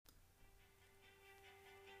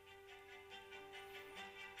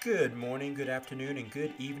Good morning, good afternoon, and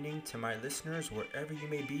good evening to my listeners wherever you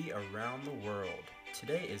may be around the world.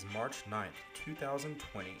 Today is March 9th,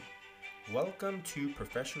 2020. Welcome to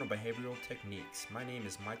Professional Behavioral Techniques. My name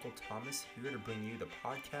is Michael Thomas, here to bring you the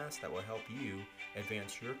podcast that will help you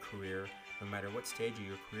advance your career no matter what stage of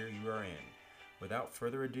your career you are in. Without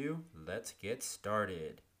further ado, let's get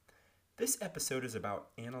started. This episode is about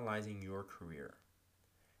analyzing your career.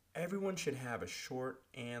 Everyone should have a short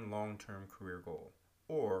and long-term career goal,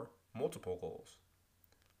 or multiple goals.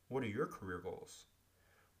 What are your career goals?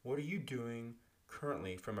 What are you doing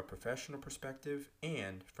currently from a professional perspective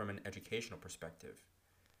and from an educational perspective?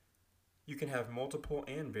 You can have multiple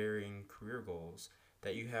and varying career goals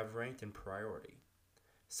that you have ranked in priority.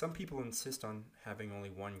 Some people insist on having only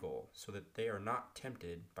one goal so that they are not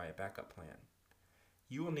tempted by a backup plan.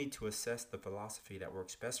 You will need to assess the philosophy that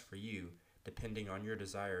works best for you depending on your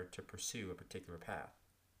desire to pursue a particular path.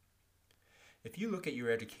 If you look at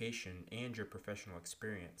your education and your professional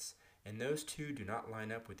experience, and those two do not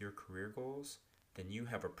line up with your career goals, then you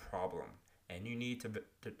have a problem, and you need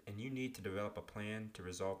to develop a plan to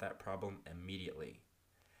resolve that problem immediately.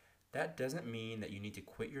 That doesn't mean that you need to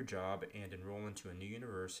quit your job and enroll into a new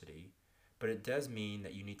university, but it does mean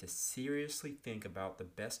that you need to seriously think about the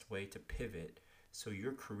best way to pivot so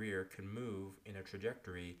your career can move in a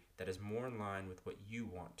trajectory that is more in line with what you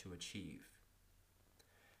want to achieve.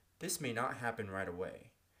 This may not happen right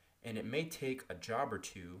away, and it may take a job or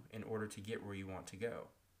two in order to get where you want to go.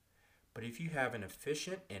 But if you have an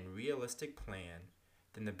efficient and realistic plan,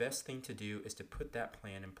 then the best thing to do is to put that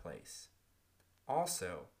plan in place.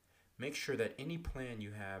 Also, make sure that any plan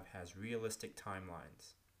you have has realistic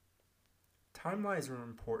timelines. Timelines are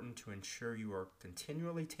important to ensure you are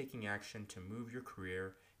continually taking action to move your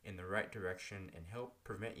career in the right direction and help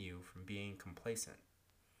prevent you from being complacent.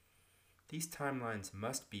 These timelines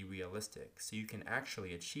must be realistic so you can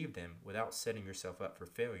actually achieve them without setting yourself up for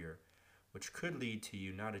failure, which could lead to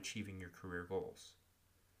you not achieving your career goals.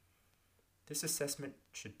 This assessment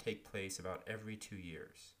should take place about every 2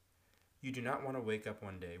 years. You do not want to wake up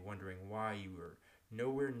one day wondering why you were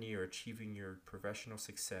nowhere near achieving your professional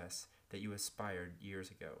success that you aspired years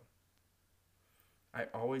ago. I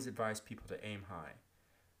always advise people to aim high,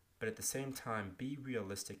 but at the same time be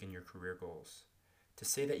realistic in your career goals. To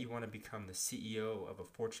say that you want to become the CEO of a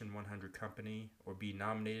Fortune 100 company or be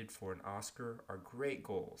nominated for an Oscar are great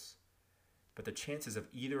goals, but the chances of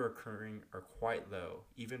either occurring are quite low,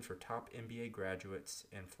 even for top MBA graduates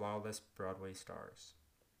and flawless Broadway stars.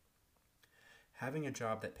 Having a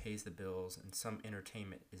job that pays the bills and some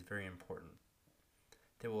entertainment is very important.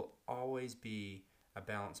 There will always be a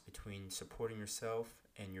balance between supporting yourself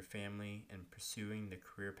and your family and pursuing the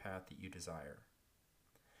career path that you desire.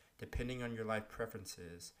 Depending on your life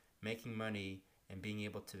preferences, making money and being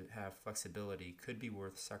able to have flexibility could be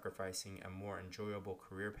worth sacrificing a more enjoyable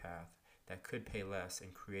career path that could pay less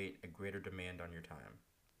and create a greater demand on your time.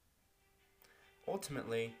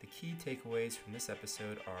 Ultimately, the key takeaways from this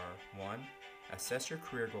episode are 1. Assess your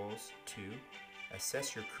career goals. 2.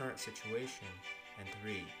 Assess your current situation. And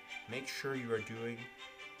 3. Make sure you are doing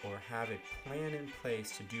or have a plan in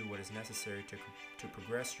place to do what is necessary to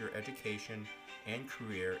progress your education and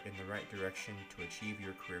career in the right direction to achieve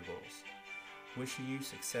your career goals. Wishing you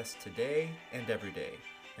success today and every day.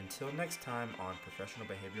 Until next time on Professional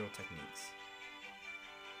Behavioral Techniques.